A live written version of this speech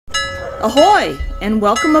Ahoy, and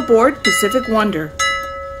welcome aboard Pacific Wonder.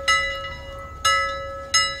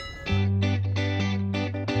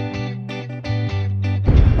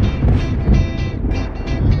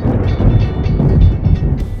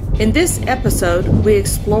 In this episode, we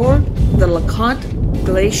explore the LeConte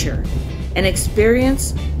Glacier and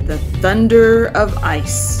experience the thunder of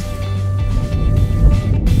ice.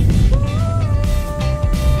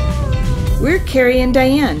 We're Carrie and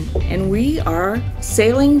Diane, and we are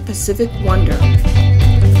sailing Pacific Wonder.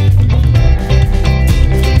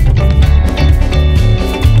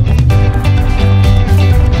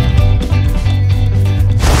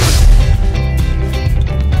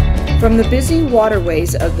 From the busy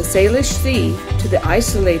waterways of the Salish Sea to the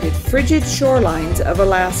isolated, frigid shorelines of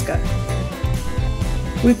Alaska,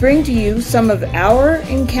 we bring to you some of our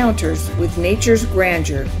encounters with nature's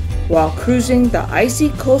grandeur while cruising the icy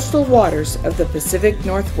coastal waters of the Pacific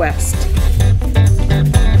Northwest.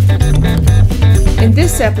 In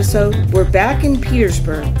this episode, we're back in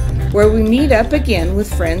Petersburg, where we meet up again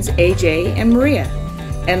with friends AJ and Maria,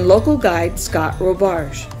 and local guide Scott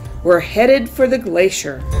Robarge. We're headed for the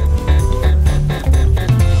glacier.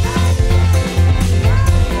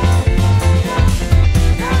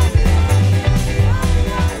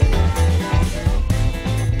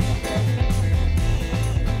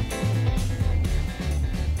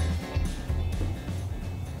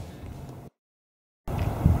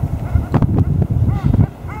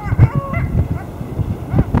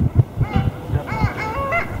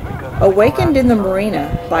 Awakened in the marina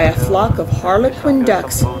by a flock of harlequin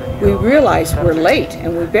ducks, we realize we're late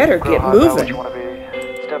and we better get moving.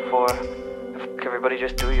 Step 4. Everybody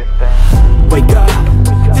just do your thing. Wake up,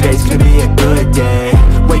 today's gonna be a good day.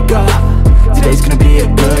 Wake up, today's gonna be a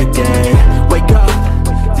good day. Wake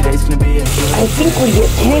up, today's gonna be a good day. I think we get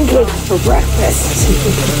pancakes for breakfast.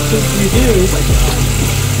 You do.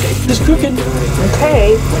 Just cooking.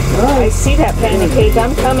 Okay. I see that pancake.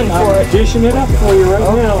 I'm coming for it. Dishing it up for you right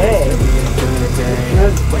now. Okay.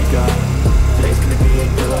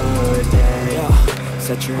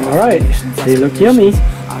 All right. They look yummy.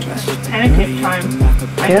 Pancake time.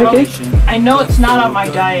 Pancake? I know it's not on my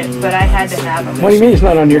diet, but I had to have them. What do you mean it's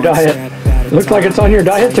not on your diet? It looks like it's on your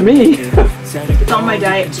diet to me. It's on my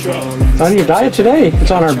diet today. It's on your diet today?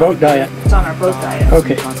 It's on our boat diet. It's on our boat diet.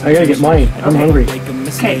 Okay. I gotta get mine. I'm hungry.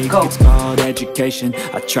 Okay, go. It's called education.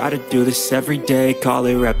 I try to do this every day, call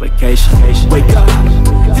it replication. Wake up,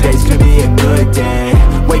 today's gonna be a good day.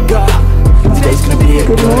 Wake up, today's gonna be a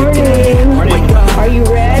good day. Wake up, Are you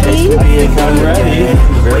ready? I'm ready.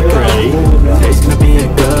 Very ready. Today's gonna be a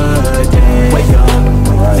good day. Wake up,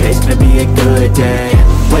 today's gonna be a good day.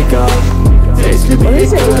 Wake up, today's gonna be a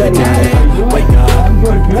good day. Wake up,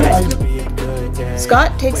 today's gonna be a good day.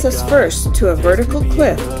 Scott takes us first to a vertical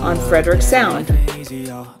cliff on Frederick Sound.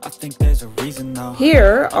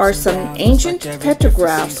 Here are some ancient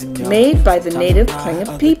petrographs made by the native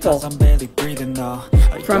Tlingit people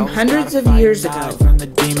from hundreds of years ago.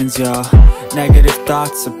 Negative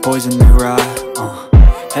thoughts are poison they rot.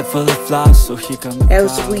 Head full of flies, so here come the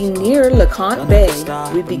As we near LeConte Bay,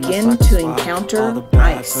 we begin to encounter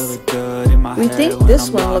ice. We think this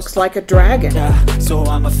one looks like a dragon. So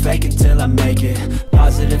I'ma fake it till I make it.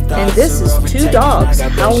 Positive thoughts. And this is two dogs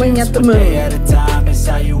howling at the moon.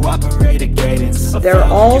 They're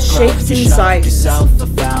all shapes and sizes.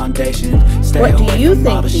 What do you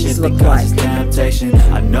think these look like?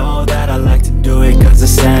 I know that I like to do it cause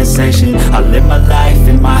it's sensation. I live my life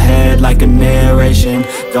in my head like a narration.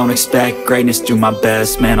 Don't expect greatness, do my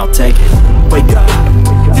best, man, I'll take it. Wake up,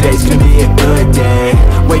 today's gonna be a good day.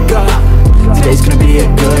 Wake up, today's gonna be a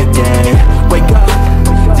good day. Wake up,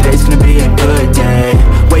 today's gonna be a good day.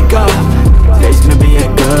 Wake up, today's gonna be a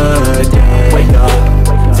good day. Wake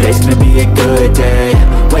up, today's gonna be a good day.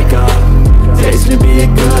 Wake up, today's gonna be a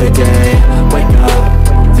good day. Wake up,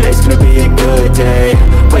 today's gonna be a good day.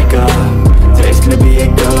 Wake up, today's gonna be a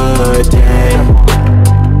good day. Wake up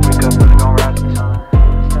when it's gonna rise in the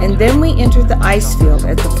sun. And then we enter the ice field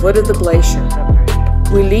at the foot of the glacier.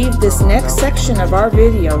 We leave this next section of our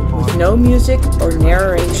video with no music or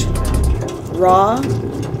narration. Raw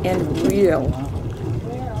and real.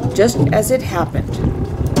 Just as it happened.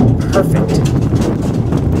 Perfect.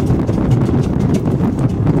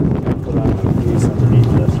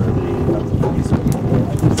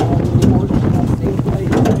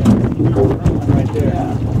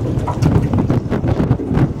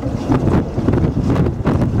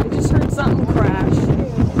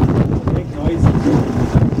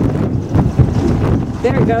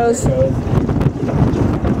 There it goes.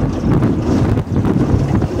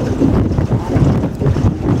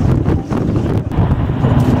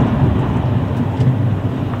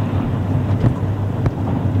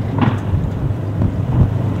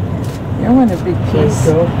 I want a big piece.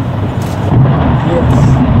 Go. Yes.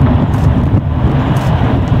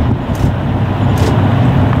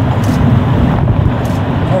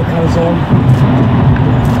 Oh, calzone.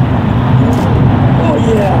 Oh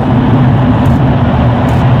yeah.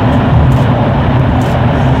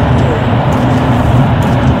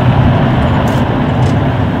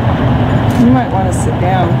 You might want to sit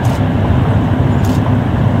down.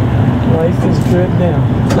 Life is good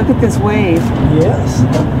now. Look at this wave. Yes.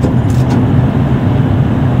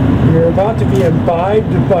 You're about to be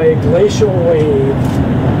imbibed by a glacial wave.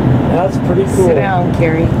 That's pretty cool. Sit down,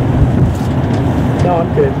 Carrie. No,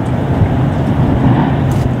 I'm good.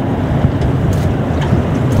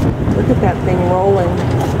 Look at that thing rolling.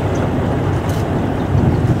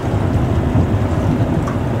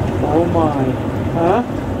 Oh my. Huh?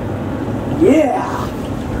 Yeah!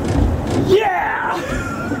 Yeah!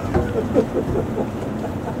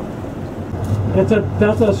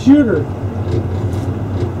 That's a shooter.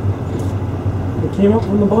 It came up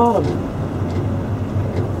from the bottom.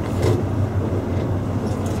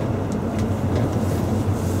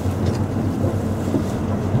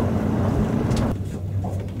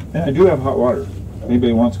 And I do have hot water.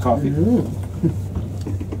 Anybody wants coffee?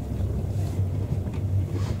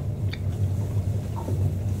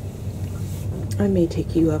 I may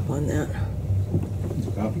take you up on that.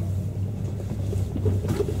 Some coffee?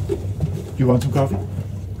 You want some coffee?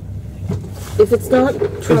 If it's not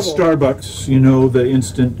trouble, It's Starbucks, you know, the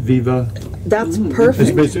instant Viva. that's It's,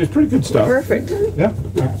 perfect. it's pretty good stuff. Perfect. Yeah,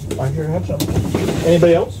 I here have some.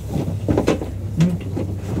 Anybody else?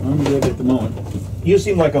 I'm good at the moment. You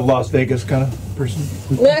seem like a Las Vegas kind of person.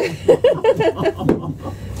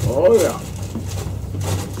 Oh yeah.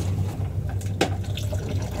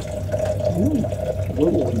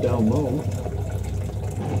 Little one down low.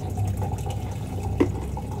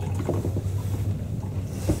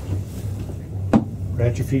 Right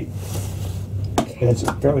at your feet. And it's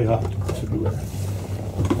fairly hot. Should be there.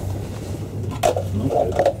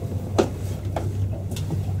 Okay.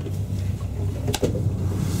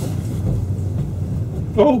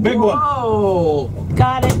 Oh, big one. Oh!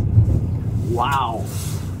 Got it. Wow.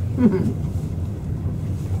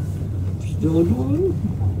 Still a good.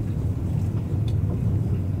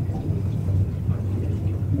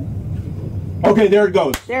 Okay, there it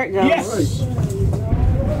goes. There it goes. Yes!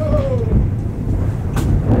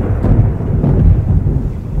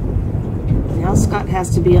 Now Scott has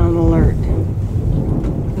to be on alert.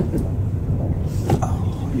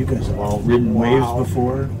 Oh, you guys have all ridden waves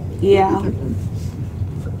before. Yeah.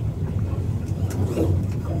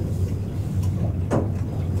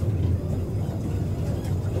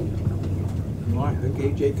 No, I think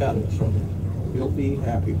AJ got it, so he'll be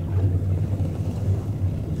happy.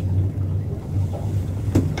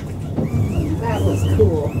 That was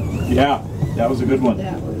cool. Yeah, that was a good one.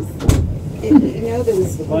 That was. You know, there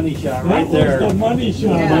was. Money shot That right was there. the money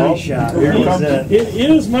shot. Yeah. Money shot. Here That comes was it. It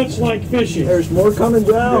is much like fishing. There's more coming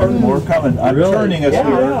down. There's more coming. I'm Really? turning us Yeah.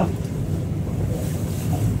 here.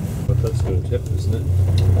 But that's good tip, isn't it?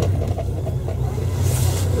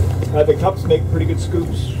 The cups make pretty good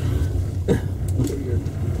scoops.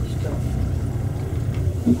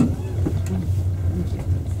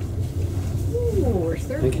 Ooh, we're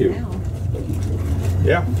surfing Thank you. now.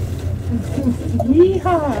 Yeah.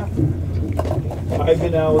 Yeehaw! I've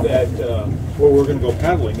been out at where we're going to go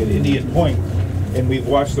paddling at Indian Point, and we've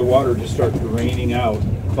watched the water just start draining out,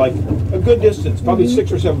 like a good distance, probably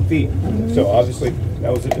 6 or 7 feet. So obviously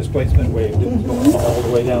that was a displacement wave that was going all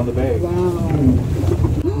the way down the bay.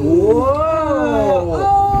 Whoa!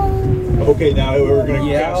 Okay, now we're going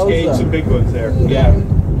to Yowza. cascade some big ones there. Yeah.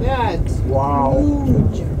 That's Wow.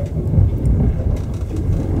 huge.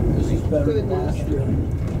 This is better than Goodness. last year.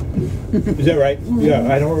 Is that right? Yeah,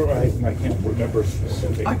 I can't remember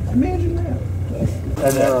specific. I imagine that.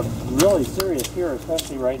 And they're really serious here,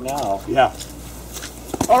 especially right now. Yeah.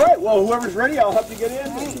 All right, well, whoever's ready, I'll help you get in.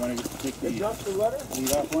 You want to take the Drop the letter.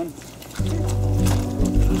 lead off one?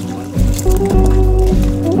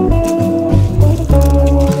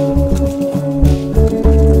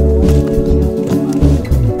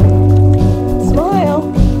 Smile.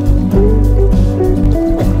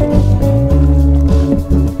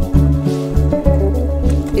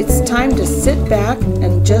 It's time to sit back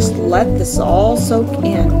and just let this all soak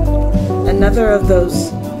in. Another of those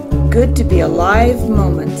good to be alive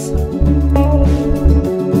moments.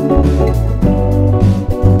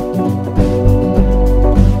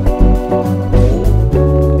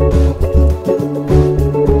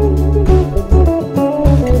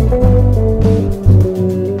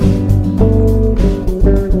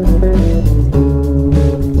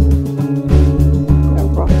 That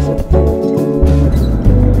rocks it.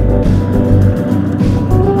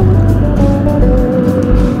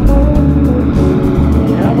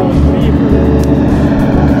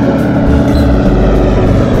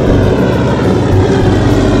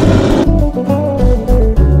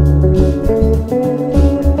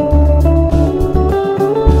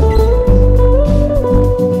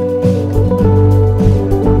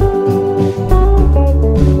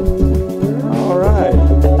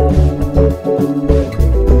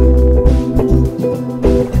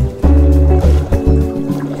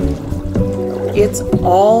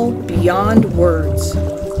 all beyond words.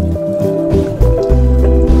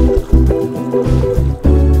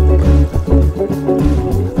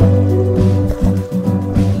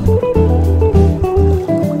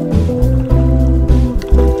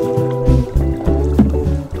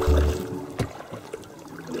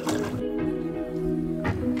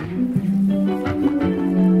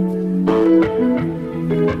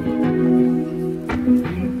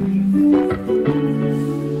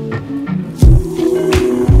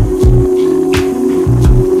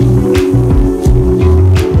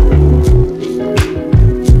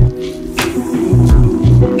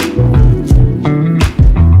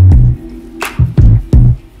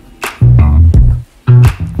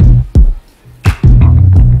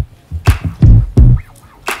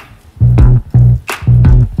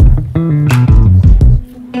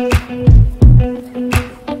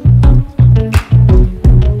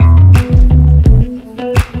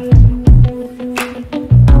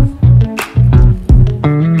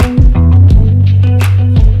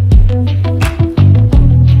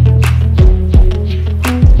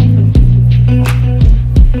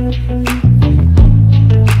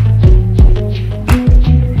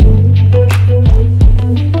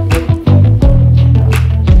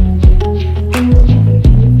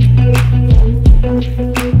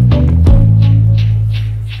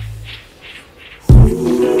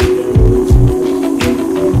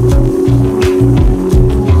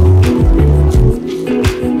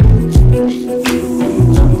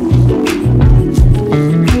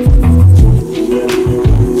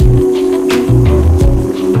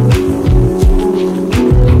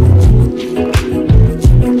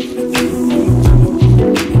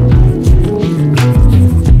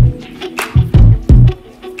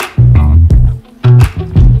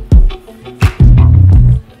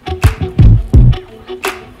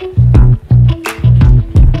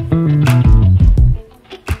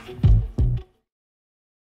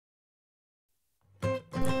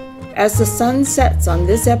 As the sun sets on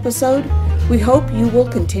this episode, we hope you will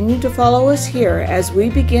continue to follow us here as we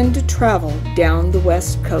begin to travel down the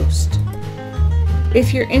West Coast.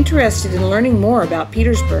 If you're interested in learning more about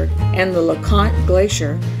Petersburg and the LeConte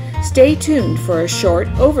Glacier, stay tuned for a short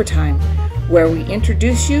overtime where we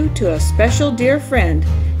introduce you to a special dear friend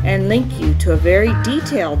and link you to a very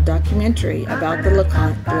detailed documentary about the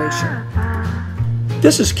LeConte Glacier.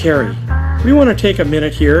 This is Kerry. We want to take a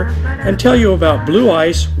minute here and tell you about Blue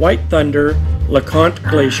Ice, White Thunder, LeConte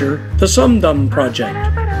Glacier, the Sum Dum Project.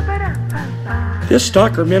 This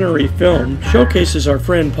documentary film showcases our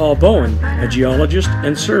friend Paul Bowen, a geologist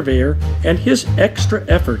and surveyor, and his extra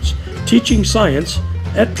efforts teaching science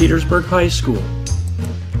at Petersburg High School.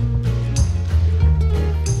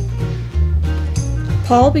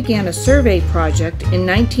 Paul began a survey project in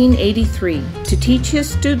 1983 to teach his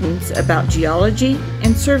students about geology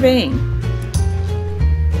and surveying.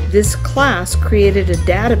 This class created a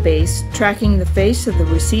database tracking the face of the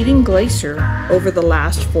receding glacier over the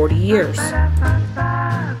last 40 years.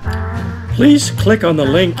 Please click on the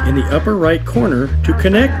link in the upper right corner to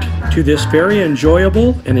connect to this very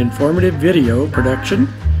enjoyable and informative video production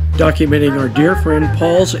documenting our dear friend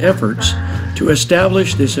Paul's efforts to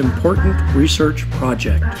establish this important research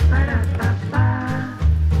project.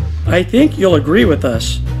 I think you'll agree with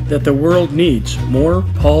us that the world needs more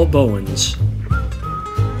Paul Bowens.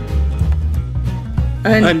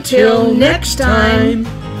 Until next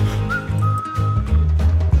time.